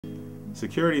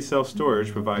Security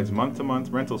Self-Storage provides month-to-month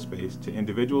rental space to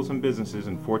individuals and businesses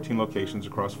in 14 locations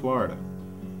across Florida.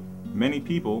 Many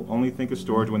people only think of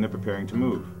storage when they're preparing to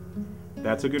move.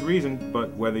 That's a good reason,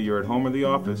 but whether you're at home or the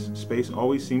office, space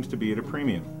always seems to be at a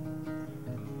premium.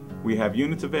 We have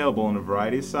units available in a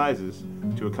variety of sizes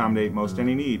to accommodate most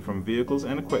any need, from vehicles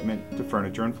and equipment to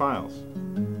furniture and files.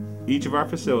 Each of our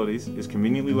facilities is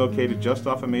conveniently located just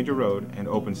off a major road and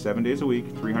open 7 days a week,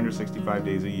 365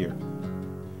 days a year.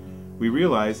 We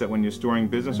realize that when you're storing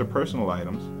business or personal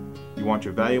items, you want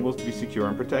your valuables to be secure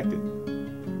and protected.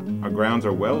 Our grounds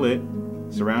are well lit,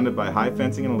 surrounded by high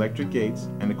fencing and electric gates,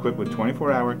 and equipped with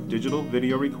 24-hour digital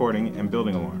video recording and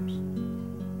building alarms.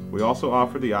 We also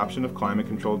offer the option of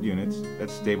climate-controlled units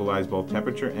that stabilize both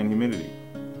temperature and humidity.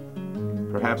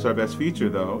 Perhaps our best feature,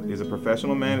 though, is a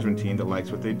professional management team that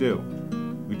likes what they do.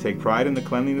 We take pride in the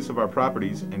cleanliness of our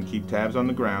properties and keep tabs on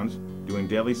the grounds, doing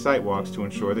daily site walks to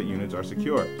ensure that units are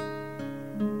secure.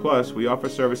 Plus, we offer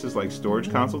services like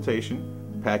storage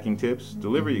consultation, packing tips,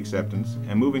 delivery acceptance,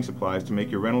 and moving supplies to make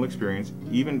your rental experience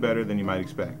even better than you might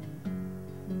expect.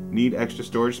 Need extra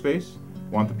storage space?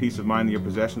 Want the peace of mind that your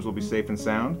possessions will be safe and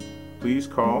sound? Please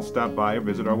call, stop by, or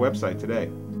visit our website today.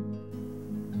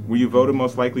 Were you voted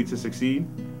most likely to succeed?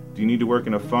 Do you need to work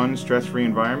in a fun, stress-free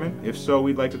environment? If so,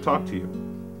 we'd like to talk to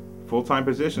you. Full-time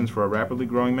positions for a rapidly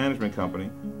growing management company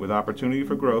with opportunity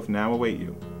for growth now await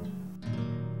you.